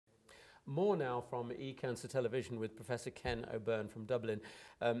More now from eCancer Television with Professor Ken O'Byrne from Dublin.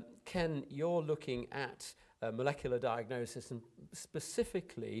 Ken, you're looking at molecular diagnosis and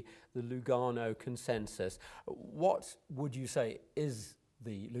specifically the Lugano consensus. What would you say is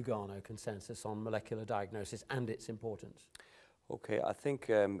the Lugano consensus on molecular diagnosis and its importance? Okay, I think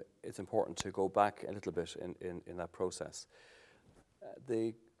it's important to go back a little bit in that process.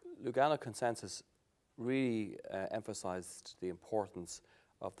 The Lugano consensus really emphasized the importance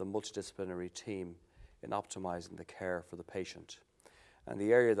of the multidisciplinary team in optimizing the care for the patient. And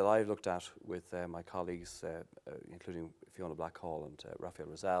the area that I've looked at with my colleagues, including Fiona Blackhall and Raphael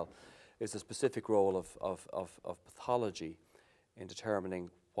Rosell, is the specific role of pathology in determining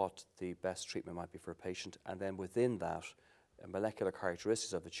what the best treatment might be for a patient, and then within that, molecular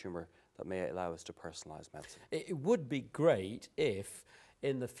characteristics of the tumour that may allow us to personalise medicine. It would be great if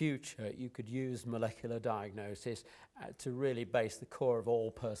in the future you could use molecular diagnosis to really base the core of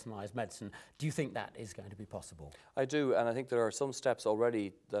all personalised medicine. Do you think that is going to be possible? I do, and I think there are some steps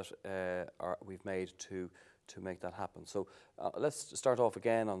already that we've made to make that happen. So let's start off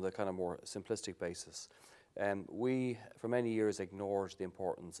again on the kind of more simplistic basis. We, for many years, ignored the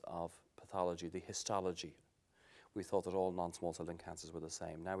importance of pathology, the histology. We thought that all non-small cell lung cancers were the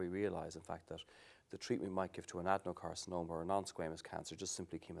same. Now we realise, in fact, that the treatment we might give to an adenocarcinoma or a non-squamous cancer, just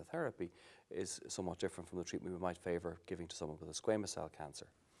simply chemotherapy, is somewhat different from the treatment we might favour giving to someone with a squamous cell cancer.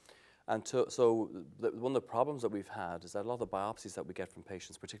 And one of the problems that we've had is that a lot of the biopsies that we get from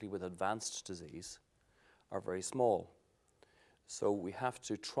patients, particularly with advanced disease, are very small. So we have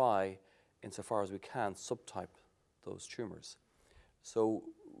to try, insofar as we can, subtype those tumours. So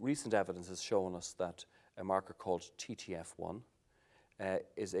recent evidence has shown us that a marker called TTF1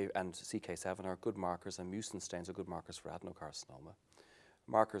 and CK7 are good markers, and mucin stains are good markers for adenocarcinoma.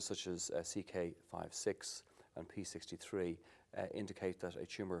 Markers such as CK56 and P63 indicate that a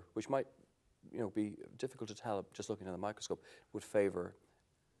tumour, which might be difficult to tell just looking at the microscope, would favour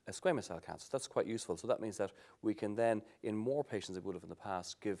a squamous cell cancer. That's quite useful. So that means that we can then, in more patients than we would have in the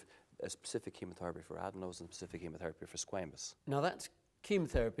past, give a specific chemotherapy for adenos and specific chemotherapy for squamous. Now that's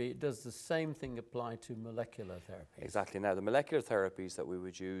chemotherapy. Does the same thing apply to molecular therapy? Exactly. Now the molecular therapies that we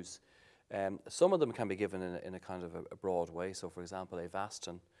would use, some of them can be given in a kind of a broad way. So for example,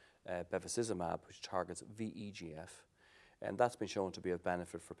 Avastin, bevacizumab, which targets VEGF, and that's been shown to be of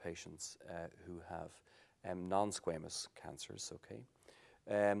benefit for patients who have non-squamous cancers.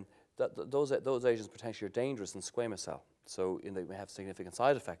 Okay, those agents potentially are dangerous in squamous cell, so they may have significant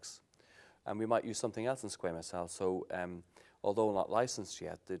side effects, and we might use something else in squamous cell. So although not licensed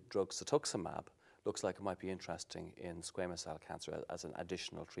yet, the drug cetuximab looks like it might be interesting in squamous cell cancer as an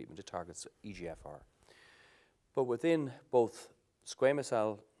additional treatment. It targets EGFR. But within both squamous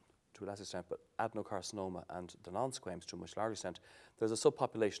cell, to a lesser extent, but adenocarcinoma and the non-squamous to a much larger extent, there's a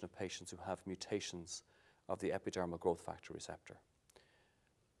subpopulation of patients who have mutations of the epidermal growth factor receptor.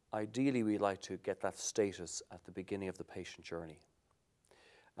 Ideally, we like to get that status at the beginning of the patient journey.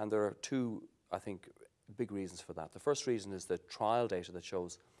 And there are two, I think, big reasons for that. The first reason is the trial data that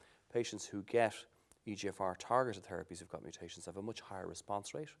shows patients who get EGFR targeted therapies who've got mutations have a much higher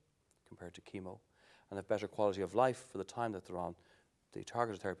response rate compared to chemo and have better quality of life for the time that they're on the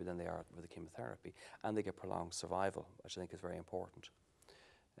targeted therapy than they are with the chemotherapy, and they get prolonged survival, which I think is very important.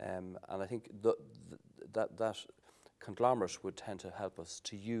 And I think that conglomerate would tend to help us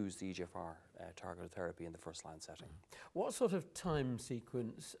to use the EGFR targeted therapy in the first line setting. What sort of time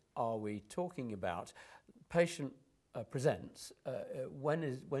sequence are we talking about? Patient presents, when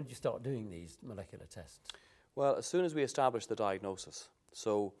do you start doing these molecular tests? Well, as soon as we establish the diagnosis.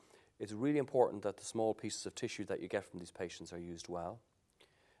 So it's really important that the small pieces of tissue that you get from these patients are used well.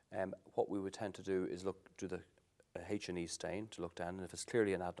 What we would tend to do is do the H&E stain to look down, and if it's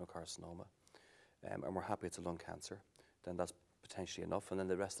clearly an adenocarcinoma, and we're happy it's a lung cancer, then that's potentially enough, and then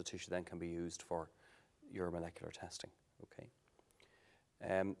the rest of the tissue then can be used for your molecular testing. Okay.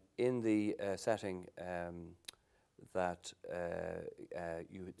 In the setting that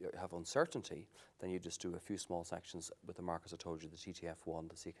you have uncertainty, then you just do a few small sections with the markers I told you, the TTF1,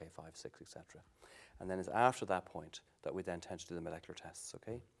 the CK56, etc. And then it's after that point that we then tend to do the molecular tests.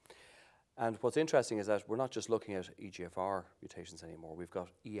 Okay. And what's interesting is that we're not just looking at EGFR mutations anymore. We've got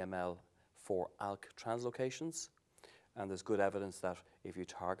EML4 ALK translocations, and there's good evidence that if you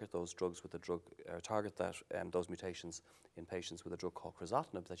target those drugs with the drug, those mutations in patients with a drug called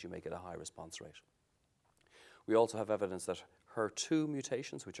crizotinib, that you may get a high response rate. We also have evidence that HER2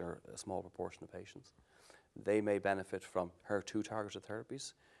 mutations, which are a small proportion of patients, they may benefit from HER2 targeted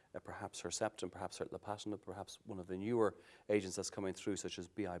therapies, perhaps Herceptin, perhaps lapatinib, perhaps one of the newer agents that's coming through, such as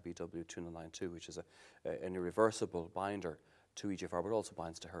BIBW 2092, which is an irreversible binder to EGFR, but also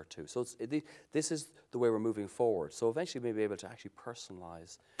binds to HER2. So this is the way we're moving forward. So eventually we'll be able to actually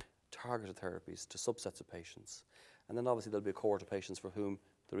personalise targeted therapies to subsets of patients. And then obviously there'll be a cohort of patients for whom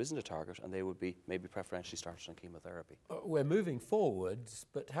there isn't a target, and they would be maybe preferentially started on chemotherapy. We're moving forwards,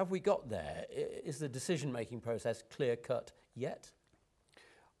 but have we got there? Is the decision-making process clear-cut yet?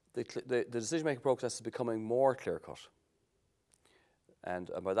 The decision-making process is becoming more clear-cut.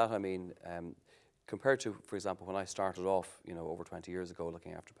 And by that I mean, compared to, for example, when I started off, over 20 years ago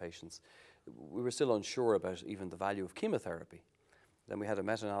looking after patients, we were still unsure about even the value of chemotherapy. Then we had a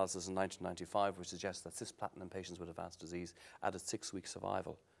meta-analysis in 1995 which suggests that cisplatin in patients with advanced disease added 6 weeks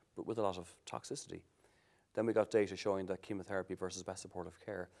survival, but with a lot of toxicity. Then we got data showing that chemotherapy versus best supportive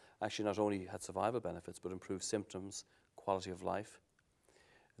care actually not only had survival benefits, but improved symptoms, quality of life.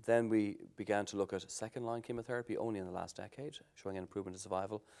 Then we began to look at second-line chemotherapy only in the last decade, showing an improvement in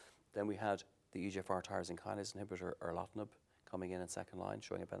survival. Then we had the EGFR tyrosine kinase inhibitor, erlotinib, coming in second line,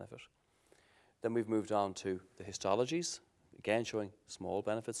 showing a benefit. Then we've moved on to the histologies, again showing small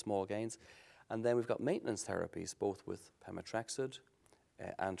benefits, small gains. And then we've got maintenance therapies, both with pemetrexed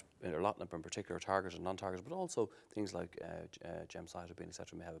and erlotinib in particular, targeted and non-targeted, but also things like gemcitabine,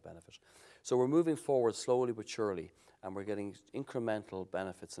 etc., may have a benefit. So we're moving forward slowly but surely, and we're getting incremental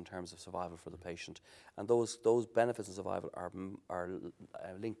benefits in terms of survival for the patient. And those benefits in survival are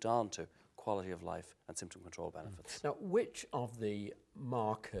linked on to quality of life and symptom control benefits. Now, which of the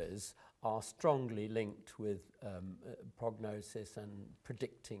markers are strongly linked with prognosis and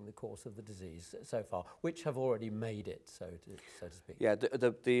predicting the course of the disease so far? Which have already made it, so to speak? Yeah,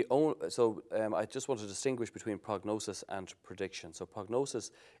 I just want to distinguish between prognosis and prediction. So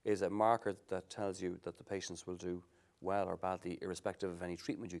prognosis is a marker that tells you that the patients will do well or badly, irrespective of any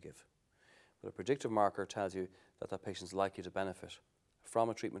treatment you give. But a predictive marker tells you that that patient's likely to benefit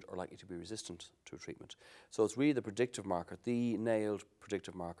from a treatment or likely to be resistant to a treatment. So it's really the predictive marker. The nailed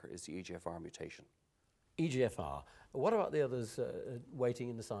predictive marker is the EGFR mutation. EGFR. What about the others waiting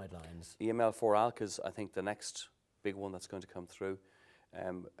in the sidelines? EML4ALK is, I think, the next big one that's going to come through.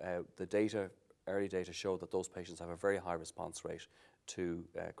 The early data show that those patients have a very high response rate to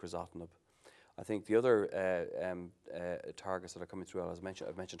crizotinib. I think the other targets that are coming through, I've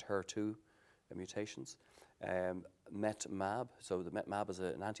mentioned HER2 mutations. MET-MAB, so the MET-MAB is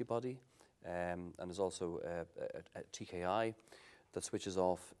an antibody, and there's also a TKI that switches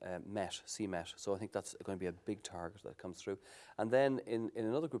off c-MET. So I think that's going to be a big target that comes through. And then in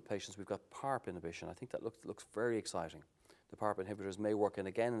another group of patients, we've got PARP inhibition. I think that looks very exciting. The PARP inhibitors may work in,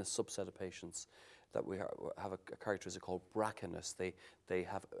 again, in a subset of patients that we have a characteristic called BRCA-ness. They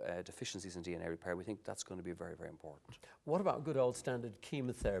have deficiencies in DNA repair. We think that's going to be very, very important. What about good old standard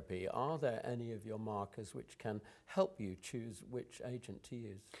chemotherapy? Are there any of your markers which can help you choose which agent to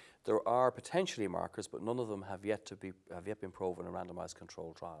use? There are potentially markers, but none of them have yet been proven in randomized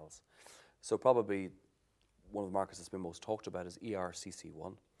controlled trials. So probably one of the markers that's been most talked about is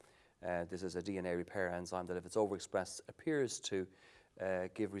ERCC1. This is a DNA repair enzyme that, if it's overexpressed, appears to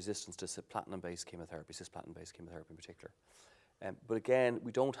give resistance to cisplatin-based chemotherapy in particular. But again,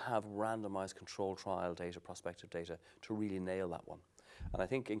 we don't have randomized control trial data, prospective data, to really nail that one. And I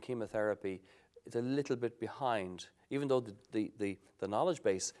think in chemotherapy, it's a little bit behind. Even though the knowledge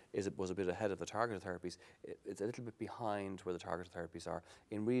base was a bit ahead of the targeted therapies, it's a little bit behind where the targeted therapies are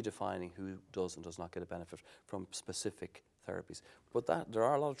in redefining who does and does not get a benefit from specific therapies. But there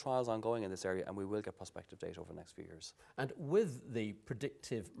are a lot of trials ongoing in this area, and we will get prospective data over the next few years. And with the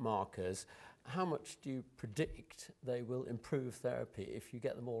predictive markers, how much do you predict they will improve therapy if you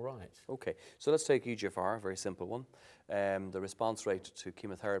get them all right? Okay, so let's take EGFR, a very simple one. The response rate to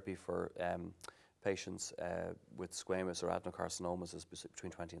chemotherapy for patients with squamous or adenocarcinomas is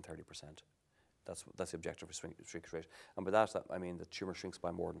between 20 and 30%. That's the objective shrinkage rate. And by that, I mean the tumour shrinks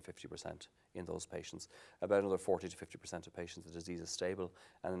by more than 50% in those patients. About another 40 to 50% of patients, the disease is stable,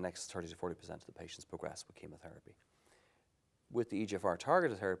 and the next 30 to 40% of the patients progress with chemotherapy. With the EGFR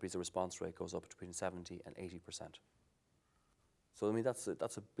targeted therapies, the response rate goes up between 70 and 80%. So I mean that's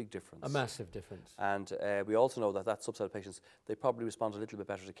a big difference. A massive difference. And we also know that subset of patients, they probably respond a little bit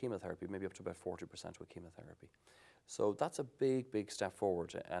better to chemotherapy, maybe up to about 40% with chemotherapy. So that's a big, big step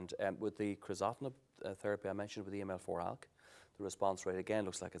forward. And with the crizotinib therapy I mentioned with EML4ALK, the response rate again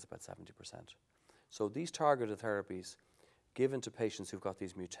looks like it's about 70%. So these targeted therapies given to patients who've got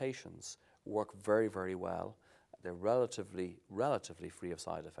these mutations work very, very well. They're relatively free of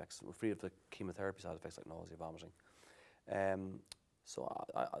side effects, free of the chemotherapy side effects like nausea, vomiting. So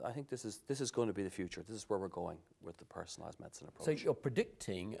I think this is going to be the future. This is where we're going with the personalised medicine approach. So you're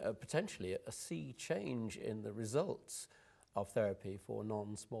predicting potentially a sea change in the results of therapy for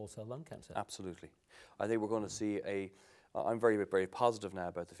non-small cell lung cancer? Absolutely. I think we're going to see I'm very, very positive now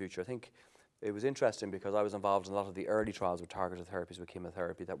about the future. I think it was interesting because I was involved in a lot of the early trials with targeted therapies with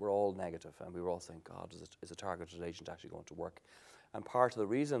chemotherapy that were all negative, and we were all saying, God, is a targeted agent actually going to work? And part of the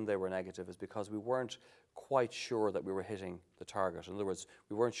reason they were negative is because we weren't quite sure that we were hitting the target. In other words,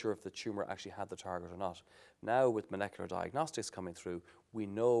 we weren't sure if the tumour actually had the target or not. Now, with molecular diagnostics coming through, we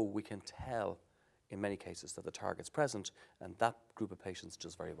know, we can tell in many cases that the target's present, and that group of patients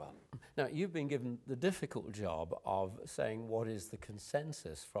does very well. Now, you've been given the difficult job of saying what is the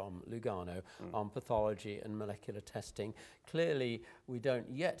consensus from Lugano on pathology and molecular testing. Clearly, we don't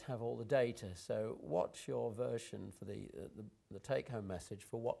yet have all the data, so what's your version for the take-home message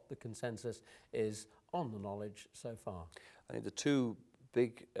for what the consensus is on the knowledge so far? I think the two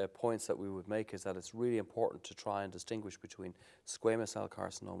big points that we would make is that it's really important to try and distinguish between squamous cell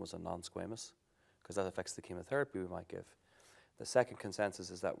carcinomas and non-squamous, because that affects the chemotherapy we might give. The second consensus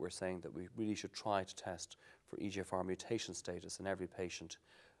is that we're saying that we really should try to test for EGFR mutation status in every patient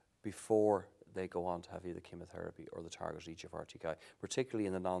before they go on to have either chemotherapy or the targeted EGFR TKI, particularly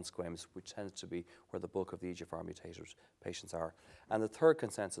in the non-squamous, which tends to be where the bulk of the EGFR mutated patients are. And the third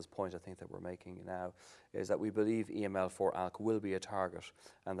consensus point I think that we're making now is that we believe EML4-ALK will be a target,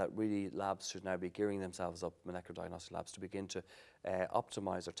 and that really labs should now be gearing themselves up, molecular diagnostic labs, to begin to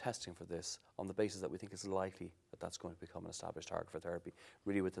optimize their testing for this on the basis that we think it's likely that that's going to become an established target for therapy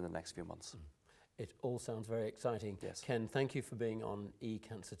really within the next few months. It all sounds very exciting. Yes. Ken, thank you for being on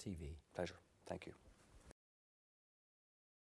eCancer TV. Pleasure. Thank you.